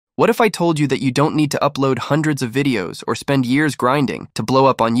What if I told you that you don't need to upload hundreds of videos or spend years grinding to blow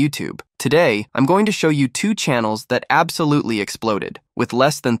up on YouTube? Today, I'm going to show you two channels that absolutely exploded, with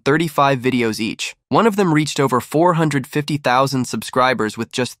less than 35 videos each. One of them reached over 450,000 subscribers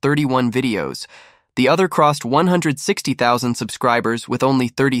with just 31 videos. The other crossed 160,000 subscribers with only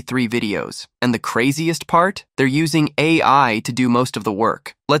 33 videos. And the craziest part? They're using AI to do most of the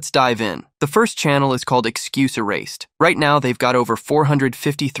work. Let's dive in. The first channel is called Excuse Erased. Right now, they've got over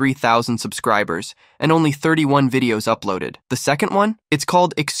 453,000 subscribers and only 31 videos uploaded. The second one? It's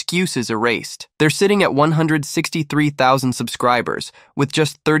called Excuses Erased. They're sitting at 163,000 subscribers with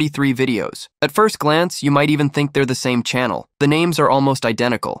just 33 videos. At first glance, you might even think they're the same channel. The names are almost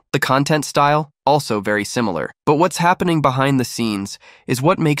identical. The content style? Also very similar. But what's happening behind the scenes is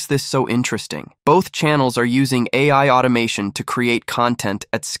what makes this so interesting. Both channels are using AI automation to create content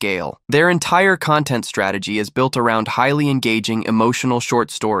at scale. Their entire content strategy is built around highly engaging, emotional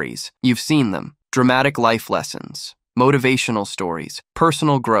short stories. You've seen them. Dramatic life lessons, motivational stories,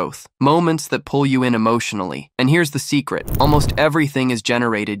 personal growth, moments that pull you in emotionally. And here's the secret. Almost everything is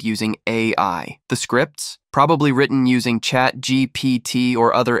generated using AI. The scripts? Probably written using ChatGPT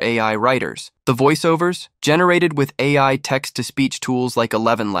or other AI writers. The voiceovers? Generated with AI text-to-speech tools like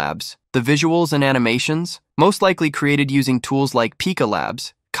 11 Labs. The visuals and animations? Most likely created using tools like Pika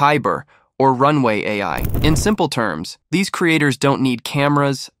Labs, Kyber, or Runway AI. In simple terms, these creators don't need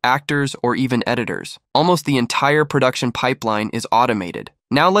cameras, actors, or even editors. Almost the entire production pipeline is automated.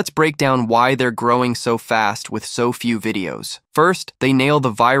 Now let's break down why they're growing so fast with so few videos. First, they nail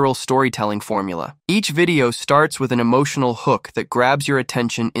the viral storytelling formula. Each video starts with an emotional hook that grabs your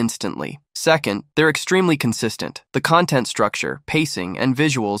attention instantly. Second, they're extremely consistent. The content structure, pacing, and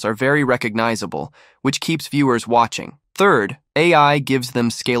visuals are very recognizable, which keeps viewers watching. Third, AI gives them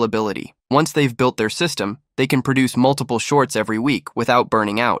scalability. Once they've built their system, they can produce multiple shorts every week without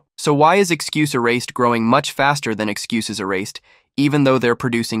burning out. So why is Excuse Erased growing much faster than Excuses Erased, even though they're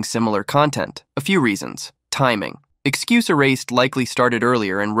producing similar content? A few reasons. Timing. Excuse Erased likely started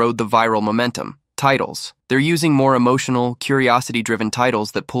earlier and rode the viral momentum. Titles. They're using more emotional, curiosity-driven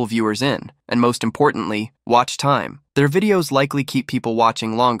titles that pull viewers in. And most importantly, watch time. Their videos likely keep people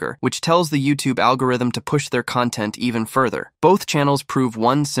watching longer, which tells the YouTube algorithm to push their content even further. Both channels prove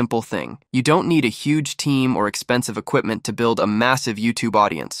one simple thing. You don't need a huge team or expensive equipment to build a massive YouTube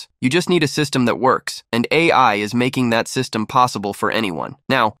audience. You just need a system that works, and AI is making that system possible for anyone.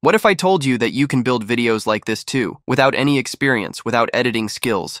 Now, what if I told you that you can build videos like this too, without any experience, without editing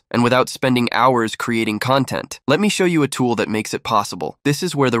skills, and without spending hours creating content? Let me show you a tool that makes it possible. This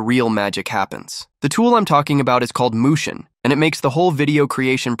is where the real magic happens. The tool I'm talking about is called Motion, and it makes the whole video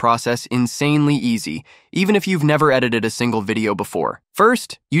creation process insanely easy, even if you've never edited a single video before.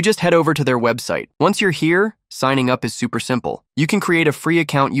 First, you just head over to their website. Once you're here, signing up is super simple. You can create a free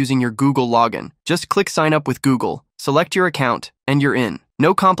account using your Google login. Just click Sign Up with Google, select your account, and you're in.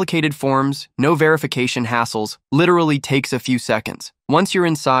 No complicated forms, no verification hassles, literally takes a few seconds. Once you're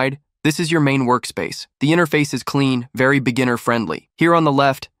inside, this is your main workspace. The interface is clean, very beginner-friendly. Here on the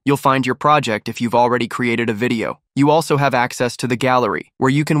left, you'll find your project if you've already created a video. You also have access to the gallery, where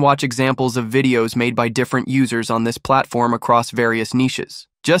you can watch examples of videos made by different users on this platform across various niches.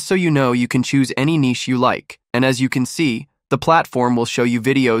 Just so you know, you can choose any niche you like. And as you can see, the platform will show you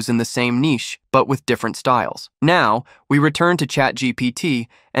videos in the same niche, but with different styles. Now, we return to ChatGPT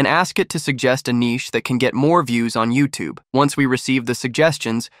and ask it to suggest a niche that can get more views on YouTube. Once we receive the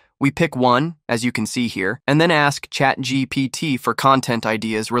suggestions, we pick one, as you can see here, and then ask ChatGPT for content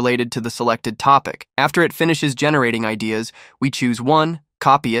ideas related to the selected topic. After it finishes generating ideas, we choose one,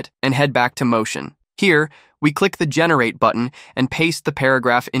 copy it, and head back to Motion. Here, we click the Generate button and paste the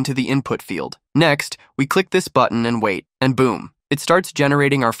paragraph into the input field. Next, we click this button and wait, and boom, it starts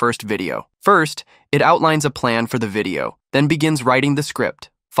generating our first video. First, it outlines a plan for the video, then begins writing the script,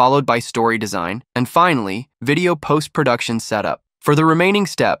 followed by story design, and finally, video post-production setup. For the remaining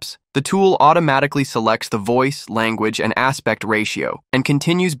steps, the tool automatically selects the voice, language, and aspect ratio and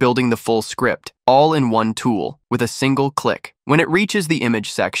continues building the full script, all in one tool, with a single click. When it reaches the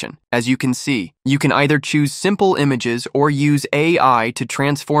image section, as you can see, you can either choose simple images or use AI to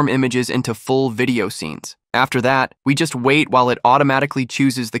transform images into full video scenes. After that, we just wait while it automatically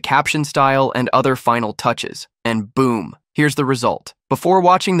chooses the caption style and other final touches. And boom! Here's the result. Before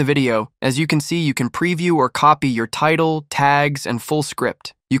watching the video, as you can see, you can preview or copy your title, tags, and full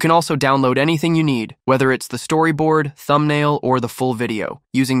script. You can also download anything you need, whether it's the storyboard, thumbnail, or the full video,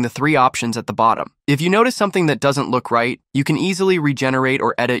 using the 3 options at the bottom. If you notice something that doesn't look right, you can easily regenerate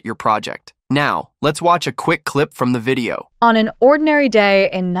or edit your project. Now, let's watch a quick clip from the video. On an ordinary day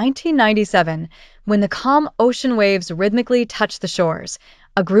in 1997, when the calm ocean waves rhythmically touched the shores,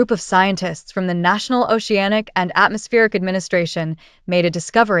 a group of scientists from the National Oceanic and Atmospheric Administration made a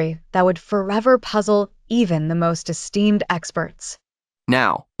discovery that would forever puzzle even the most esteemed experts.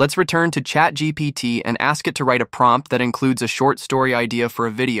 Now, let's return to ChatGPT and ask it to write a prompt that includes a short story idea for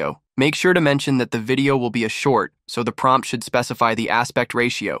a video. Make sure to mention that the video will be a short, so the prompt should specify the aspect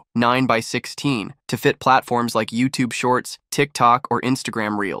ratio, 9:16, to fit platforms like YouTube Shorts, TikTok, or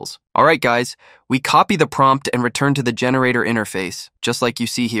Instagram Reels. Alright guys, we copy the prompt and return to the generator interface, just like you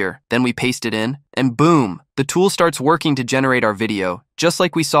see here. Then we paste it in, and boom! The tool starts working to generate our video, just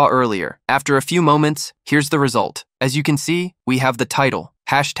like we saw earlier. After a few moments, here's the result. As you can see, we have the title,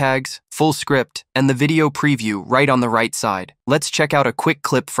 hashtags, full script, and the video preview right on the right side. Let's check out a quick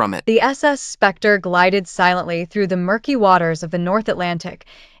clip from it. The SS Spectre glided silently through the murky waters of the North Atlantic,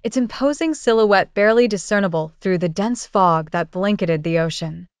 its imposing silhouette barely discernible through the dense fog that blanketed the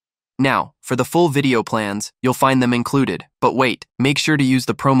ocean. Now, for the full video plans, you'll find them included. But wait, make sure to use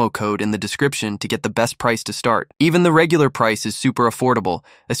the promo code in the description to get the best price to start. Even the regular price is super affordable,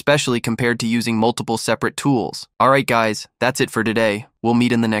 especially compared to using multiple separate tools. Alright guys, that's it for today. We'll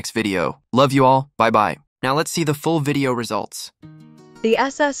meet in the next video. Love you all, bye-bye. Now let's see the full video results. The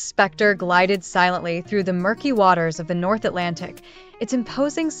SS Spectre glided silently through the murky waters of the North Atlantic, its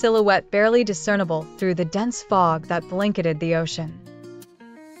imposing silhouette barely discernible through the dense fog that blanketed the ocean.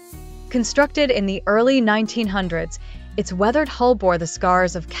 Constructed in the early 1900s, its weathered hull bore the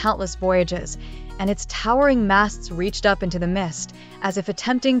scars of countless voyages, and its towering masts reached up into the mist, as if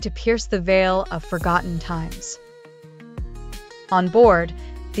attempting to pierce the veil of forgotten times. On board,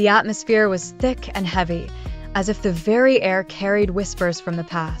 the atmosphere was thick and heavy, as if the very air carried whispers from the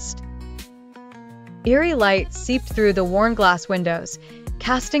past. Eerie light seeped through the worn glass windows,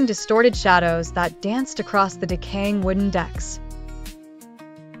 casting distorted shadows that danced across the decaying wooden decks.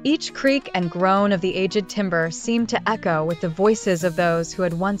 Each creak and groan of the aged timber seemed to echo with the voices of those who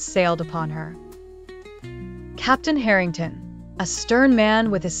had once sailed upon her. Captain Harrington, a stern man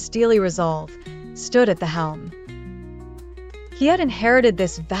with a steely resolve, stood at the helm. He had inherited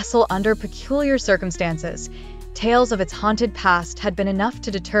this vessel under peculiar circumstances. Tales of its haunted past had been enough to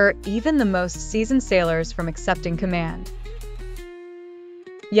deter even the most seasoned sailors from accepting command.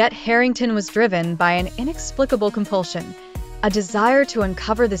 Yet Harrington was driven by an inexplicable compulsion, a desire to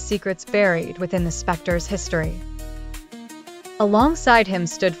uncover the secrets buried within the Spectre's history. Alongside him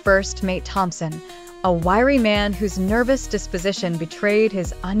stood First Mate Thompson, a wiry man whose nervous disposition betrayed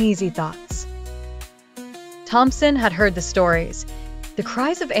his uneasy thoughts. Thompson had heard the stories, the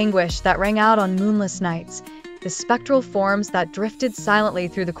cries of anguish that rang out on moonless nights, the spectral forms that drifted silently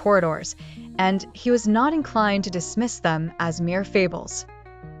through the corridors, and he was not inclined to dismiss them as mere fables.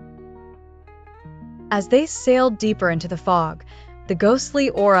 As they sailed deeper into the fog, the ghostly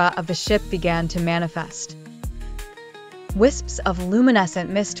aura of the ship began to manifest. Wisps of luminescent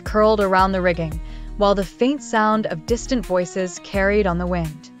mist curled around the rigging, while the faint sound of distant voices carried on the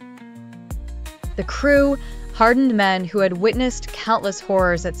wind. The crew, hardened men who had witnessed countless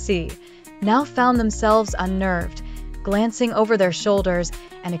horrors at sea, now found themselves unnerved, glancing over their shoulders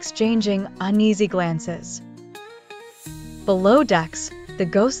and exchanging uneasy glances. Below decks, the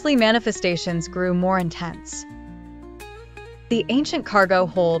ghostly manifestations grew more intense. The ancient cargo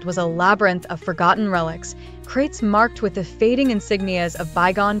hold was a labyrinth of forgotten relics, crates marked with the fading insignias of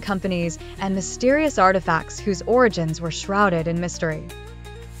bygone companies and mysterious artifacts whose origins were shrouded in mystery.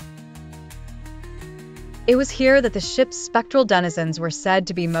 It was here that the ship's spectral denizens were said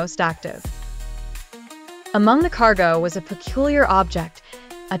to be most active. Among the cargo was a peculiar object,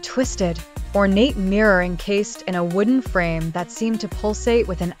 a twisted, ornate mirror encased in a wooden frame that seemed to pulsate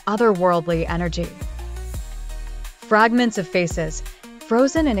with an otherworldly energy. Fragments of faces,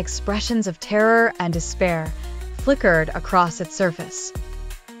 frozen in expressions of terror and despair, flickered across its surface.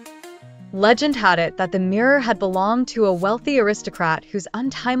 Legend had it that the mirror had belonged to a wealthy aristocrat whose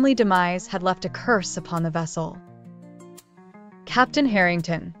untimely demise had left a curse upon the vessel. Captain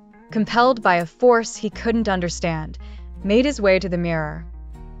Harrington, compelled by a force he couldn't understand, made his way to the mirror.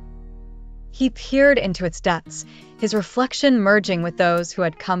 He peered into its depths, his reflection merging with those who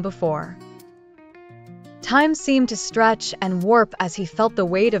had come before. Time seemed to stretch and warp as he felt the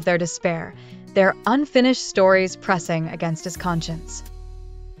weight of their despair, their unfinished stories pressing against his conscience.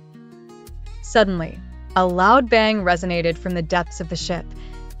 Suddenly, a loud bang resonated from the depths of the ship,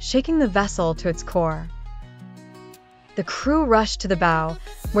 shaking the vessel to its core. The crew rushed to the bow,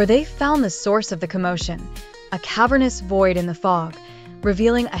 where they found the source of the commotion, a cavernous void in the fog,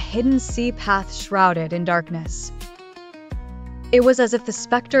 revealing a hidden sea path shrouded in darkness. It was as if the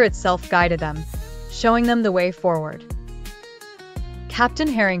specter itself guided them, showing them the way forward. Captain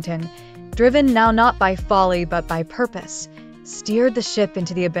Harrington, driven now not by folly but by purpose, steered the ship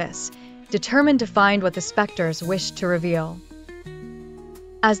into the abyss, determined to find what the specters wished to reveal.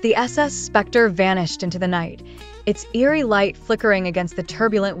 As the SS Spectre vanished into the night, its eerie light flickering against the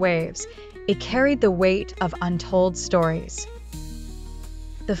turbulent waves, it carried the weight of untold stories.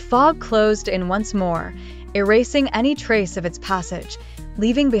 The fog closed in once more, erasing any trace of its passage,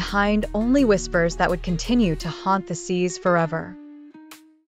 leaving behind only whispers that would continue to haunt the seas forever.